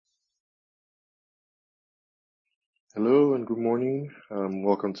Hello and good morning.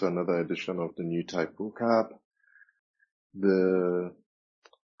 Welcome to another edition of the Newtype Vocab.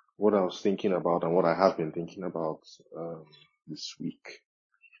 What I was thinking about and what I have been thinking about this week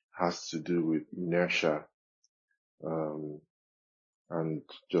has to do with inertia um, and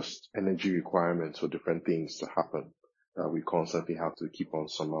just energy requirements for different things to happen that we constantly have to keep on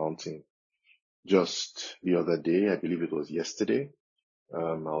surmounting. Just the other day, I believe it was yesterday,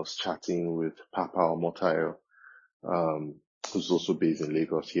 I was chatting with Papa Omotayo, who's also based in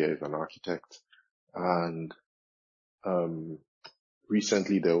Lagos here, is an architect. And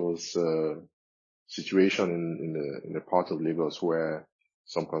recently there was a situation in a part of Lagos where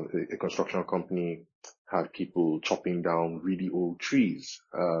a construction company had people chopping down really old trees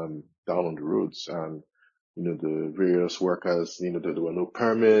down on the roads, and the various workers, there were no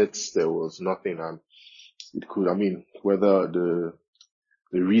permits, there was nothing, and whether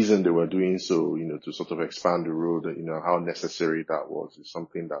the reason they were doing so, to sort of expand the road, how necessary that was is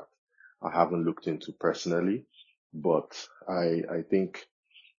something that I haven't looked into personally, but I think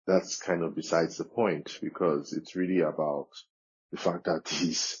that's kind of besides the point, because it's really about the fact that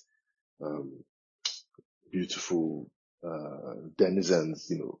these beautiful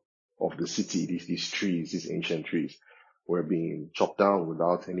denizens, of the city, these trees, these ancient trees, were being chopped down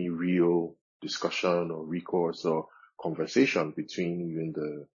without any real discussion or recourse or conversation between even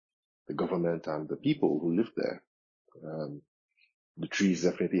the government and the people who live there. The trees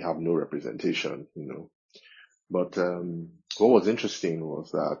definitely have no representation, But what was interesting was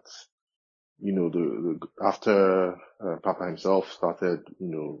that, after Papa himself started,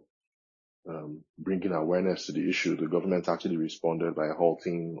 bringing awareness to the issue, the government actually responded by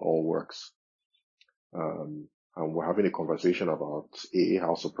halting all works. And we're having a conversation about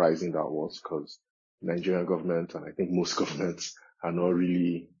how surprising that was, because Nigerian government, and I think most governments, are not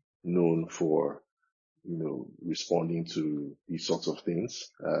really known for, responding to these sorts of things.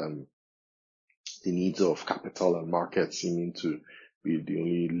 The needs of capital and market seeming to be the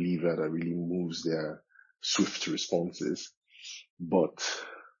only lever that really moves their swift responses. But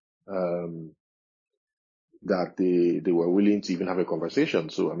that they were willing to even have a conversation.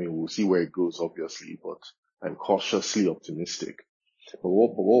 So, we'll see where it goes, obviously, but I'm cautiously optimistic. But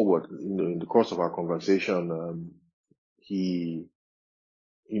what in the course of our conversation, he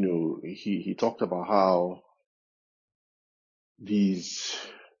talked about how these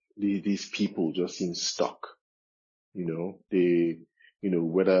people just seem stuck. Whether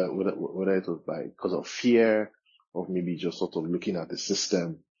it was because of fear, or maybe just sort of looking at the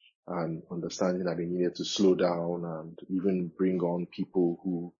system and understanding that they needed to slow down and even bring on people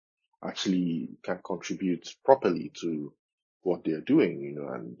who actually can contribute properly to what they're doing,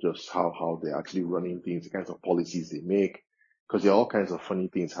 and just how they're actually running things, the kinds of policies they make, because there are all kinds of funny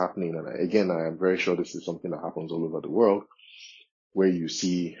things happening. And again, I am very sure this is something that happens all over the world, where you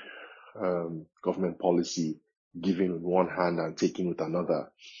see government policy giving with one hand and taking with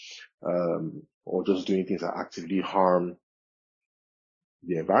another, or just doing things that actively harm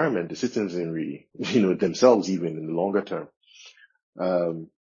the environment, the citizenry, themselves even in the longer term.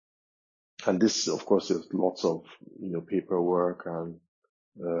 And this, of course, there's lots of, paperwork and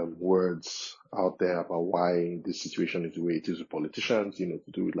words out there about why this situation is the way it is with politicians, to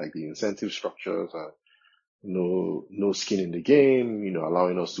do with like the incentive structures and no skin in the game,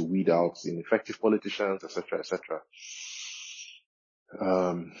 allowing us to weed out ineffective politicians, etc., etc.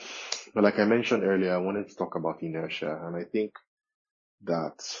 But like I mentioned earlier, I wanted to talk about inertia, and I think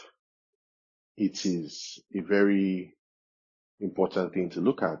that it is a very important thing to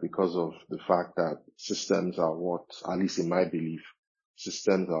look at, because of the fact that systems are what, at least in my belief,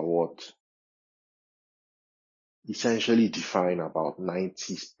 systems are what essentially define about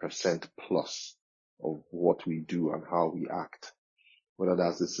 90% plus of what we do and how we act. Whether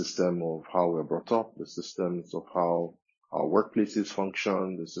that's the system of how we're brought up, the systems of how our workplaces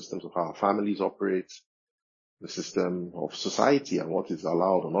function, the systems of how our families operate, the system of society and what is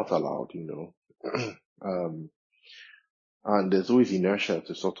allowed or not allowed, and there's always inertia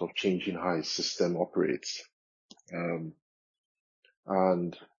to sort of changing how a system operates. And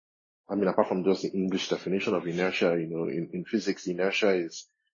apart from just the English definition of inertia, in physics, inertia is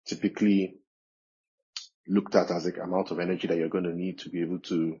typically looked at as the amount of energy that you're going to need to be able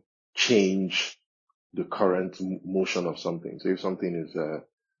to change the current motion of something. So if something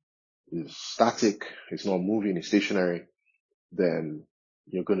is static, it's not moving, it's stationary, then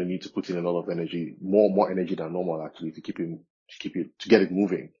you're going to need to put in a lot of energy, more energy than normal actually, to get it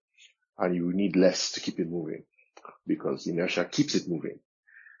moving. And you need less to keep it moving, because inertia keeps it moving.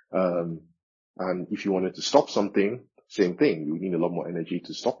 And if you wanted to stop something, same thing, you need a lot more energy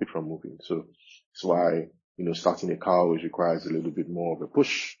to stop it from moving. So that's why starting a car always requires a little bit more of a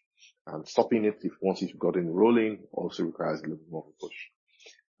push, and stopping it, once you've gotten rolling, also requires a little bit more of a push.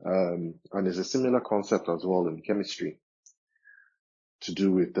 And there's a similar concept as well in chemistry to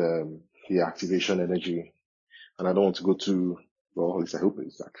do with the activation energy. And I don't want to go too, well, at least I hope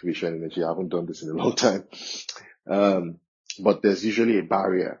it's activation energy. I haven't done this in a long time. But there's usually a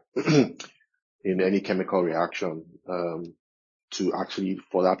barrier in any chemical reaction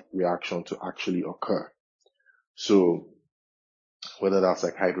for that reaction to actually occur. So whether that's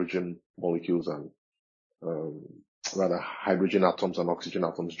like hydrogen molecules and rather hydrogen atoms and oxygen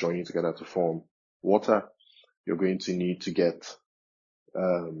atoms joining together to form water, you're going to need to get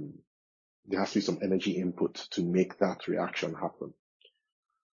there has to be some energy input to make that reaction happen,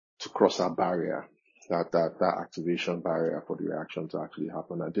 to cross that barrier, that activation barrier for the reaction to actually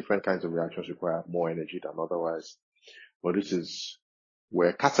happen. And different kinds of reactions require more energy than otherwise. But this is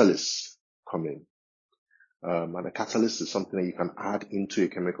where catalysts come in. And a catalyst is something that you can add into a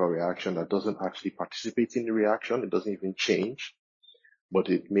chemical reaction that doesn't actually participate in the reaction. It doesn't even change, but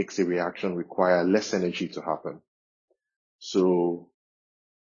it makes the reaction require less energy to happen. So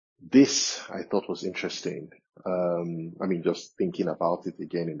this I thought was interesting. Just thinking about it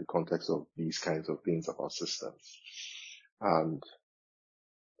again in the context of these kinds of things about systems. And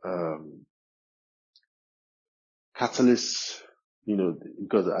catalysts,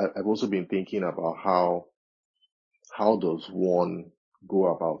 because I've also been thinking about how does one go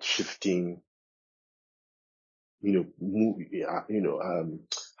about shifting, how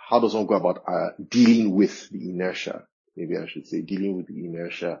does one go about dealing with the inertia? Maybe I should say dealing with the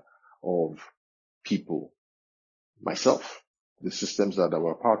inertia of people, myself, the systems that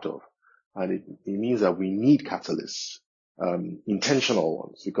we're part of. And it means that we need catalysts, intentional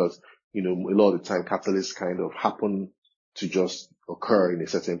ones, because, a lot of the time catalysts kind of happen to just occur in a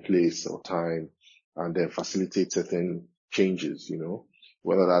certain place or time and then facilitate certain changes,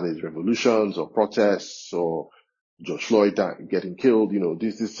 whether that is revolutions or protests or George Floyd getting killed,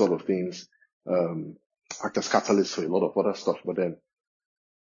 these sort of things, act as catalysts for a lot of other stuff. But then,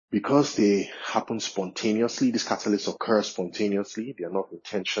 because they happen spontaneously, these catalysts occur spontaneously, they are not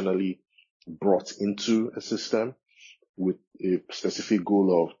intentionally brought into a system with a specific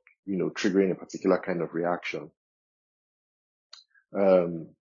goal of, triggering a particular kind of reaction.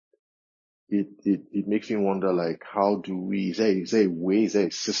 It makes me wonder, like, how do we, is there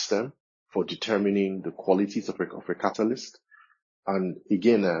a system for determining the qualities of a catalyst? And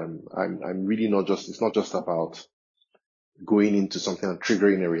again, I'm really it's not just about going into something and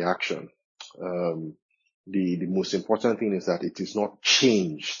triggering a reaction. The most important thing is that it is not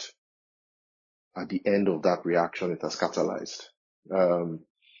changed at the end of that reaction it has catalyzed.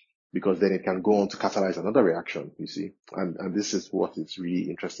 Because then it can go on to catalyze another reaction, you see. And this is what is really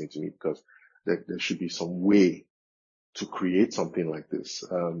interesting to me, because there should be some way to create something like this.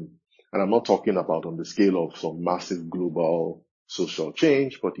 And I'm not talking about on the scale of some massive global social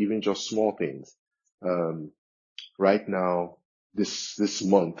change, but even just small things. Right now, this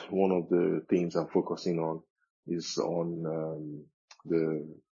month, one of the things I'm focusing on is on the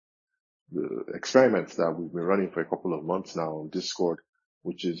experiments that we've been running for a couple of months now on Discord,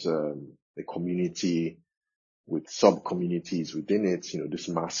 which is a community with sub-communities within it, this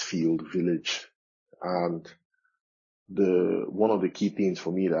mass field village. And one of the key things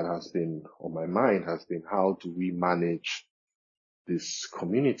for me that has been on my mind has been, how do we manage this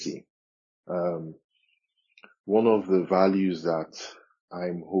community? One of the values that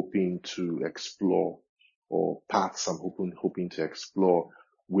I'm hoping to explore, or paths I'm hoping to explore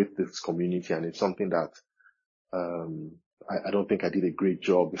with this community, and it's something that I don't think I did a great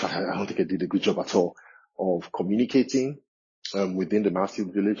job. In fact, I don't think I did a good job at all of communicating within the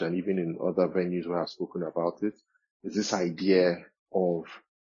Massive Village and even in other venues where I've spoken about it, is this idea of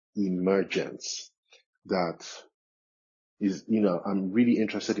emergence that is, I'm really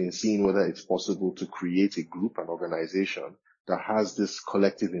interested in seeing whether it's possible to create a group, an organization that has this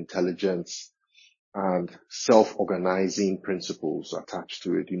collective intelligence and self-organizing principles attached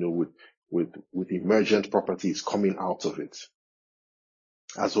to it, with emergent properties coming out of it,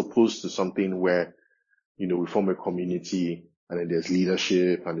 as opposed to something where, we form a community and then there's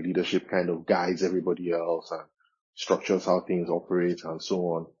leadership, and the leadership kind of guides everybody else and structures how things operate and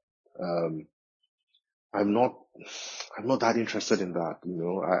so on. I'm not that interested in that.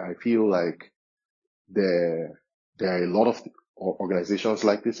 I feel like there are a lot of organizations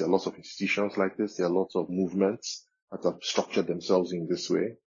like this, there are lots of institutions like this, there are lots of movements that have structured themselves in this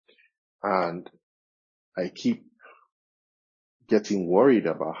way. And I keep getting worried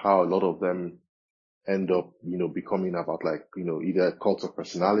about how a lot of them end up, becoming about either a cult of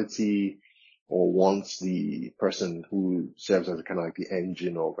personality or once the person who serves as kind of like the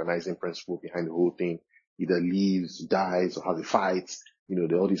engine or organizing principle behind the whole thing either leaves, dies, or has a fight,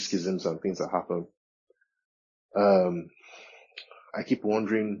 there are all these schisms and things that happen. I keep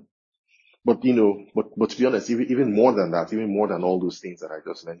wondering, but to be honest, even more than that, even more than all those things that I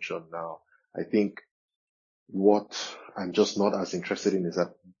just mentioned now, I think what I'm just not as interested in is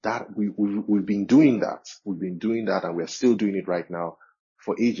that we've been doing that. We've been doing that, and we're still doing it right now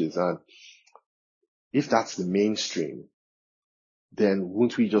for ages. And if that's the mainstream, then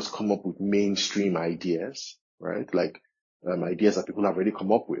won't we just come up with mainstream ideas, right? Like ideas that people have already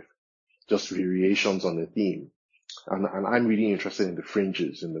come up with, just variations on the theme. And I'm really interested in the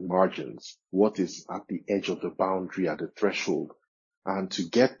fringes, in the margins, what is at the edge of the boundary, at the threshold. And to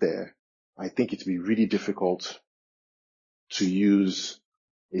get there, I think it'd be really difficult to use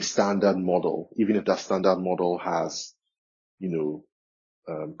a standard model, even if that standard model has,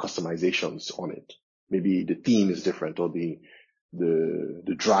 customizations on it. Maybe the theme is different or the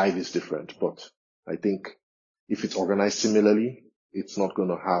drive is different, but I think if it's organized similarly, it's not going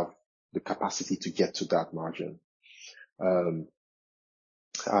to have the capacity to get to that margin. And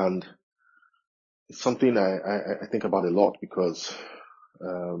it's something I think about a lot because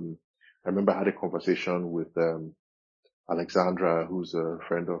I remember I had a conversation with Alexandra, who's a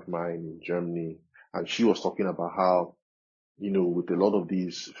friend of mine in Germany, and she was talking about how, with a lot of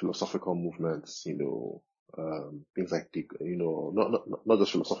these philosophical movements, things like not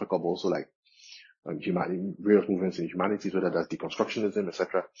just philosophical, but also like various movements in humanities, whether that's deconstructionism,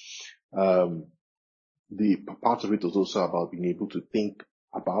 etc. The part of it was also about being able to think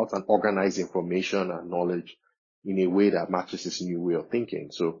about and organize information and knowledge in a way that matches this new way of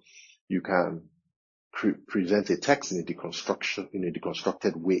thinking. So you can present a text in a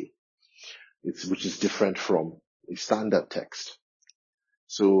deconstructed way, which is different from a standard text.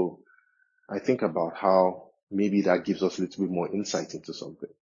 So I think about how maybe that gives us a little bit more insight into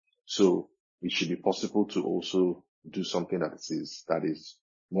something. So it should be possible to also do something that is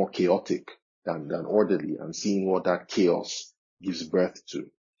more chaotic than orderly, and seeing what that chaos gives birth to,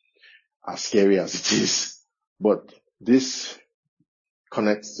 as scary as it is. But this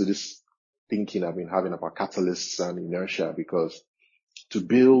connects to this thinking I've been having about catalysts and inertia, because to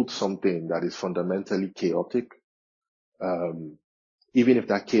build something that is fundamentally chaotic, even if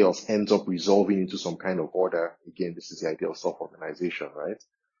that chaos ends up resolving into some kind of order, again, this is the idea of self-organization, right?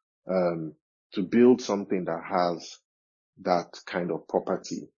 To build something that has that kind of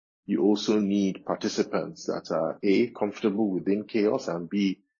property, you also need participants that are A, comfortable within chaos, and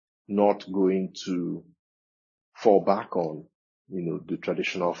B, not going to fall back on, the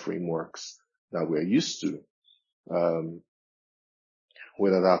traditional frameworks that we're used to.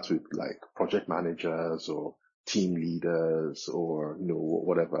 Whether that's with like project managers or team leaders or,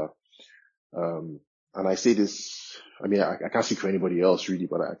 whatever. And I say this, I can't speak for anybody else really,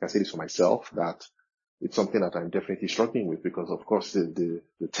 but I can say this for myself, that it's something that I'm definitely struggling with, because of course the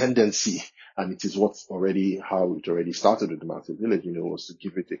tendency, and it is how it already started with the Massive Village, was to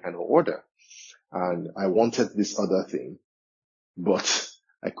give it a kind of order. And I wanted this other thing, but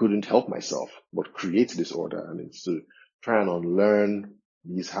I couldn't help myself but create this order. And it's to try and unlearn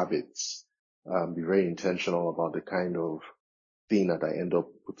these habits, be very intentional about the kind of thing that I end up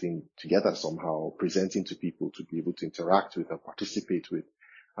putting together somehow, presenting to people to be able to interact with and participate with,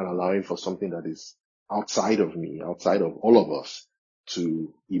 and allowing for something that is outside of me, outside of all of us,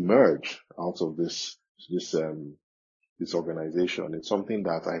 to emerge out of this organization. It's something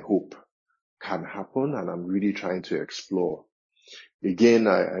that I hope can happen, and I'm really trying to explore. Again,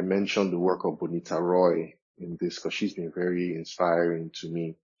 I mentioned the work of Bonita Roy in this because she's been very inspiring to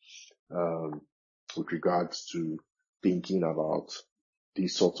me with regards to thinking about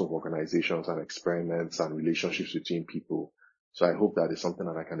these sorts of organizations and experiments and relationships between people. So I hope that is something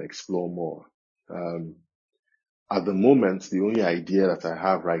that I can explore more. At the moment, the only idea that I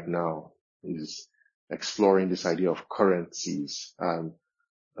have right now is exploring this idea of currencies, and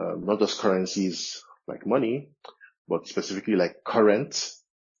not just currencies like money, but specifically like current,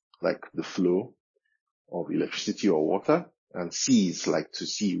 like the flow of electricity or water, and seas, like to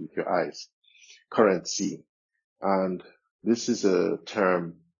see with your eyes, currency. And this is a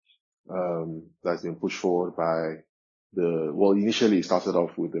term that's been pushed forward by initially it started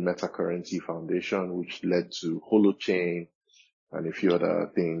off with the Meta Currency Foundation, which led to Holochain and a few other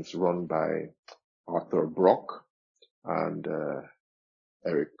things run by Arthur Brock and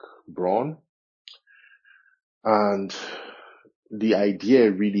Eric Braun. And the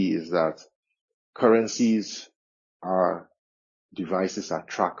idea really is that currencies are devices that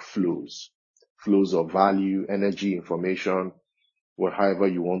track flows of value, energy, information, however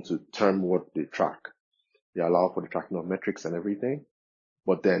you want to term what they track. They allow for the tracking of metrics and everything,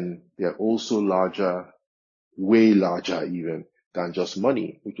 but then they're also larger, way larger even than just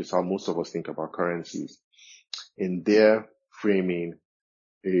money, which is how most of us think about currencies. In their framing,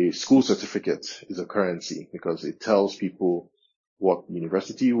 a school certificate is a currency because it tells people what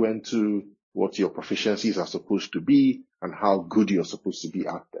university you went to, what your proficiencies are supposed to be, and how good you're supposed to be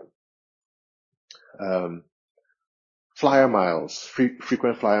at them. Flyer miles,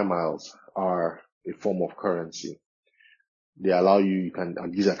 frequent flyer miles are a form of currency. They allow you can,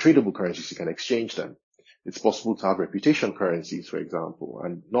 and these are tradable currencies, you can exchange them. It's possible to have reputation currencies, for example,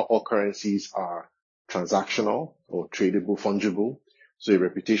 and not all currencies are transactional or tradable, fungible. So a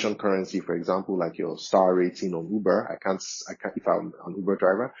reputation currency, for example, like your star rating on Uber, I can't, if I'm an Uber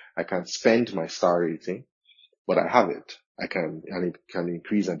driver, I can't spend my star rating, but I have it. And it can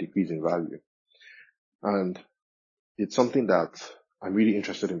increase and decrease in value. And it's something that I'm really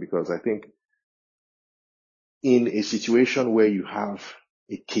interested in because I think in a situation where you have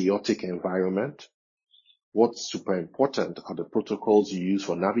a chaotic environment, what's super important are the protocols you use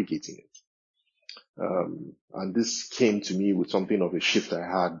for navigating it. And this came to me with something of a shift I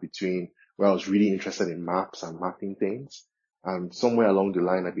had between where I was really interested in maps and mapping things. And somewhere along the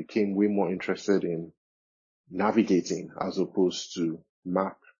line, I became way more interested in navigating as opposed to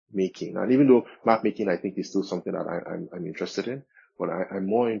map making. And even though map making, I think, is still something that I'm interested in, but I'm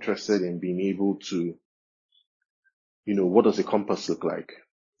more interested in being able to, what does a compass look like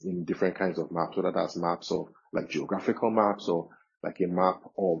in different kinds of maps, whether that's maps of like geographical maps or like a map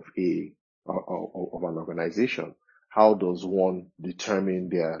of an organization. How does one determine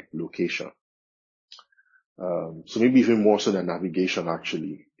their location? So maybe even more so than navigation,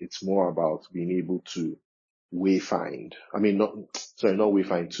 actually, it's more about being able to wayfind. Not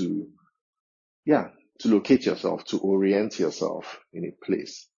wayfind, to locate yourself, to orient yourself in a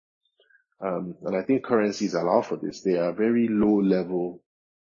place. And I think currencies allow for this. They are very low level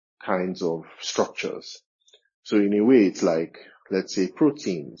kinds of structures. So in a way, it's like, let's say,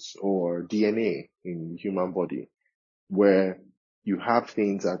 proteins or DNA in the human body, where you have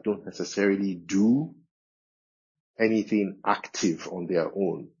things that don't necessarily do anything active on their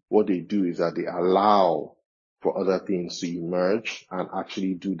own. What they do is that they allow for other things to emerge and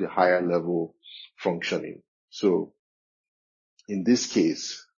actually do the higher level functioning. So in this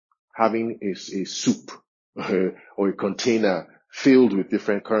case, having a soup or a container filled with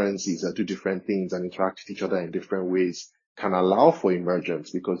different currencies that do different things and interact with each other in different ways can allow for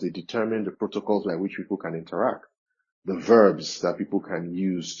emergence because they determine the protocols by which people can interact, the verbs that people can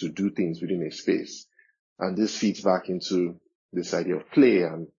use to do things within a space. And this feeds back into this idea of play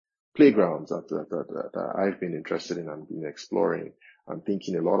and playgrounds that I've been interested in and been exploring and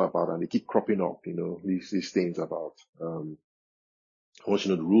thinking a lot about, and they keep cropping up, these things about, once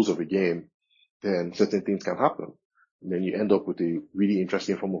you know the rules of a game, then certain things can happen. And then you end up with a really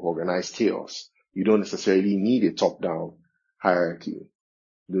interesting form of organized chaos. You don't necessarily need a top-down hierarchy.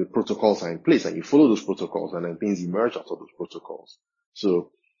 The protocols are in place and you follow those protocols and then things emerge out of those protocols.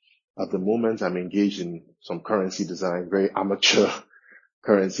 So at the moment, I'm engaged in some currency design, very amateur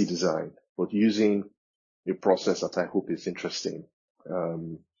currency design, but using a process that I hope is interesting.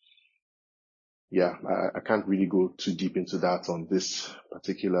 I can't really go too deep into that on this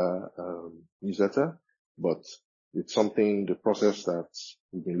particular newsletter, but it's something, the process that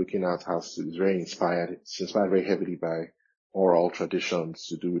we've been looking at is very inspired. It's inspired very heavily by oral traditions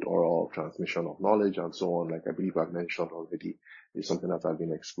to do with oral transmission of knowledge and so on. Like I believe I've mentioned already, is something that I've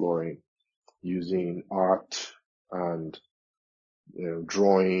been exploring using art and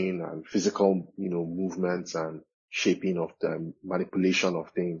drawing and physical, movements and shaping of them, manipulation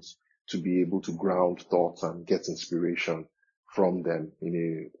of things to be able to ground thoughts and get inspiration from them in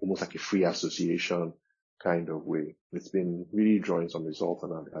a almost like a free association kind of way. It's been really drawing some results,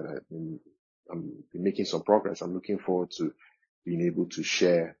 and I'm making some progress. I'm looking forward to being able to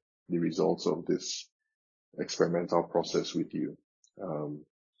share the results of this experimental process with you.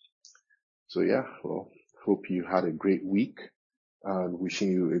 Hope you had a great week and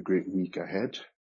wishing you a great week ahead.